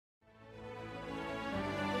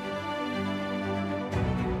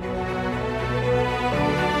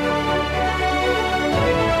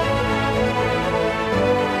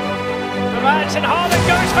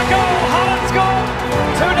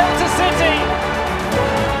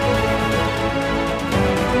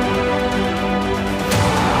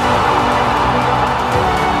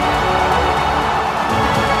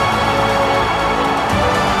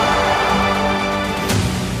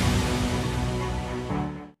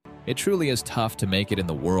It truly is tough to make it in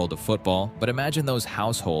the world of football, but imagine those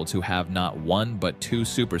households who have not one but two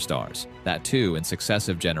superstars, that too in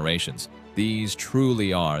successive generations. These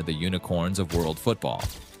truly are the unicorns of world football.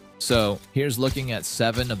 So, here's looking at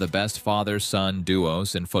 7 of the best father-son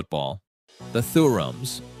duos in football. The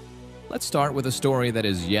Thurams. Let's start with a story that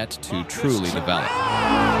is yet to truly develop.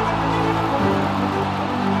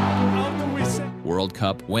 World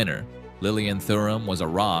Cup winner. Lilian Thuram was a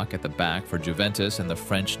rock at the back for Juventus and the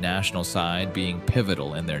French national side, being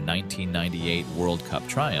pivotal in their 1998 World Cup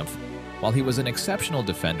triumph. While he was an exceptional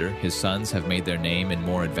defender, his sons have made their name in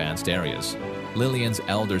more advanced areas. Lilian's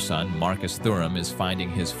elder son, Marcus Thuram, is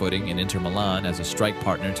finding his footing in Inter Milan as a strike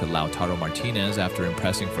partner to Lautaro Martinez after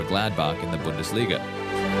impressing for Gladbach in the Bundesliga.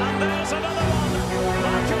 And there's another one.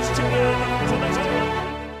 Marcus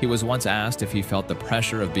to He was once asked if he felt the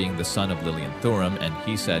pressure of being the son of Lilian Thuram, and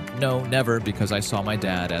he said, "No, never, because I saw my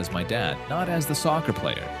dad as my dad, not as the soccer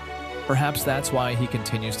player." Perhaps that's why he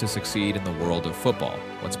continues to succeed in the world of football.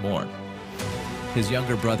 What's more, his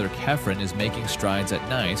younger brother Kefren is making strides at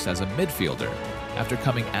Nice as a midfielder. After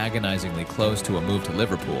coming agonizingly close to a move to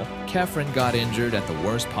Liverpool, Kefren got injured at the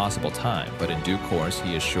worst possible time, but in due course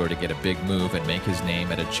he is sure to get a big move and make his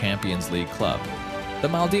name at a Champions League club. The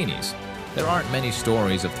Maldinis. There aren't many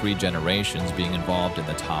stories of 3 generations being involved in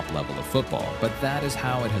the top level of football, but that is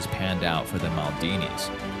how it has panned out for the Maldinis.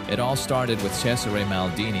 It all started with Cesare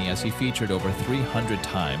Maldini, as he featured over 300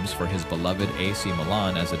 times for his beloved AC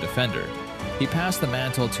Milan as a defender. He passed the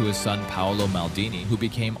mantle to his son Paolo Maldini, who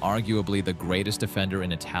became arguably the greatest defender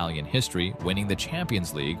in Italian history, winning the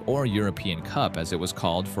Champions League, or European Cup as it was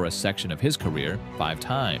called, for a section of his career 5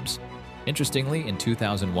 times. Interestingly, in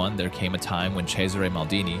 2001, there came a time when Cesare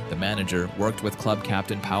Maldini, the manager, worked with club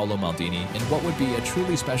captain Paolo Maldini in what would be a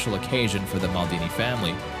truly special occasion for the Maldini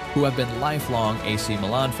family, who have been lifelong AC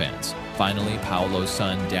Milan fans. Finally, Paolo's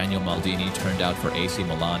son Daniel Maldini turned out for AC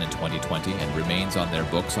Milan in 2020 and remains on their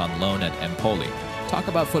books on loan at Empoli. Talk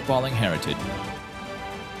about footballing heritage.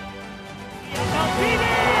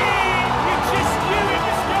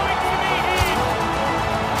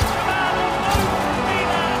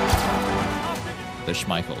 The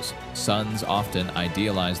Schmeichels. Sons often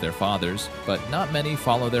idealize their fathers, but not many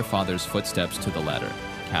follow their father's footsteps to the letter.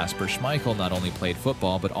 Kasper Schmeichel not only played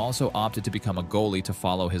football, but also opted to become a goalie to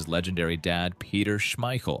follow his legendary dad, Peter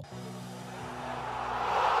Schmeichel.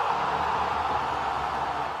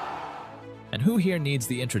 And who here needs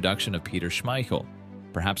the introduction of Peter Schmeichel?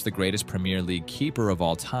 Perhaps the greatest Premier League keeper of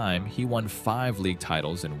all time, he won 5 league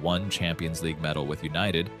titles and 1 Champions League medal with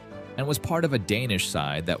United, and was part of a Danish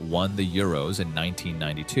side that won the Euros in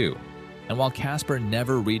 1992. And while Kasper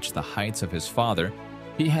never reached the heights of his father,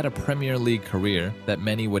 he had a Premier League career that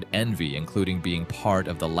many would envy, including being part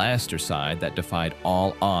of the Leicester side that defied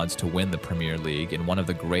all odds to win the Premier League in one of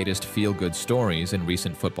the greatest feel-good stories in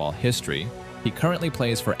recent football history. He currently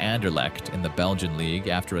plays for Anderlecht in the Belgian league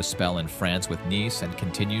after a spell in France with Nice, and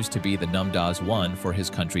continues to be the Numdas 1 for his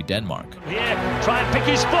country Denmark. Yeah, try and pick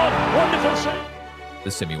his spot. Wonderful save. The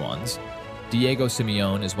Simeones. Diego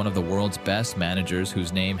Simeone is one of the world's best managers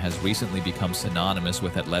whose name has recently become synonymous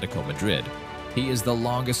with Atletico Madrid. He is the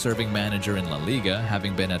longest-serving manager in La Liga,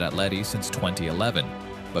 having been at Atleti since 2011.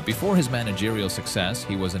 But before his managerial success,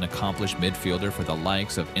 he was an accomplished midfielder for the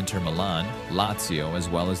likes of Inter Milan, Lazio, as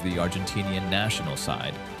well as the Argentinian national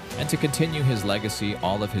side. And to continue his legacy,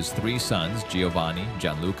 all of his 3 sons, Giovanni,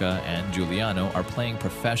 Gianluca, and Giuliano, are playing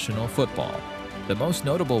professional football. The most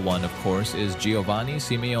notable one, of course, is Giovanni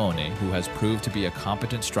Simeone, who has proved to be a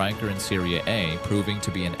competent striker in Serie A, proving to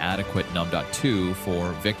be an adequate Number 2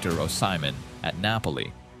 for Victor Osimhen at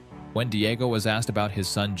Napoli. When Diego was asked about his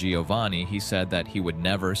son Giovanni, he said that he would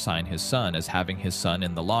never sign his son, as having his son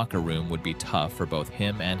in the locker room would be tough for both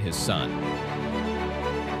him and his son.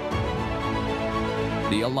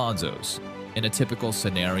 The Alonsos. In a typical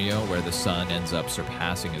scenario where the son ends up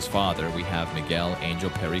surpassing his father, we have Miguel Angel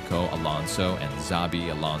Perico Alonso and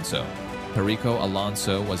Xabi Alonso. Perico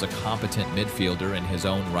Alonso was a competent midfielder in his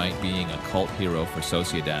own right, being a cult hero for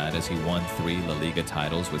Sociedad as he won 3 La Liga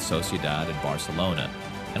titles with Sociedad and Barcelona.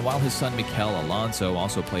 And while his son Mikel Alonso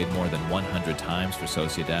also played more than 100 times for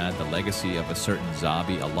Sociedad, the legacy of a certain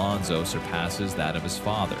Xabi Alonso surpasses that of his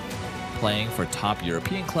father. Playing for top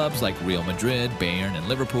European clubs like Real Madrid, Bayern, and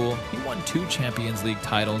Liverpool, he won 2 Champions League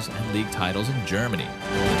titles and league titles in Germany.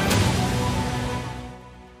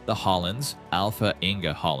 The Haalands. Alpha Inge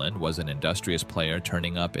Haaland was an industrious player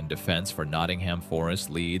turning up in defense for Nottingham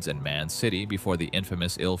Forest, Leeds, and Man City before the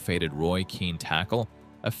infamous ill-fated Roy Keane tackle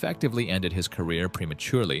effectively ended his career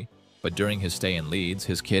prematurely. But during his stay in Leeds,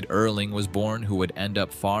 his kid Erling was born, who would end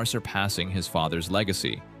up far surpassing his father's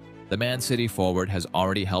legacy. The Man City forward has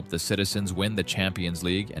already helped the citizens win the Champions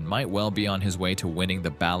League and might well be on his way to winning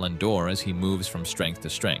the Ballon d'Or as he moves from strength to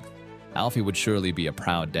strength. Alfie would surely be a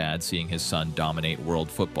proud dad seeing his son dominate world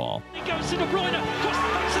football. He goes to De Bruyne, across the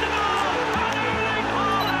face of the goal!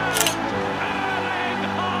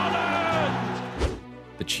 Erling Haaland!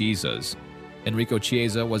 The Chiesas. Enrico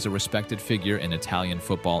Chiesa was a respected figure in Italian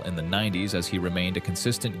football in the 90s as he remained a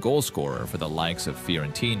consistent goalscorer for the likes of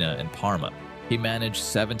Fiorentina and Parma. He managed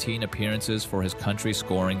 17 appearances for his country,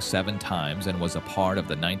 scoring 7 times, and was a part of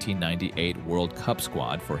the 1998 World Cup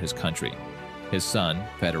squad for his country. His son,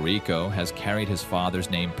 Federico, has carried his father's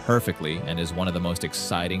name perfectly and is one of the most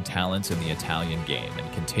exciting talents in the Italian game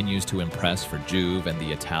and continues to impress for Juve and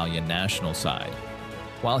the Italian national side.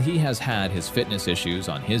 While he has had his fitness issues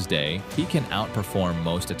on his day, he can outperform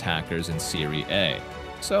most attackers in Serie A.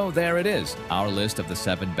 So there it is, our list of the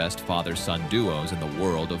 7 best father-son duos in the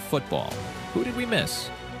world of football. Who did we miss?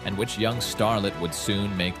 And which young starlet would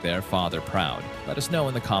soon make their father proud? Let us know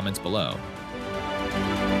in the comments below.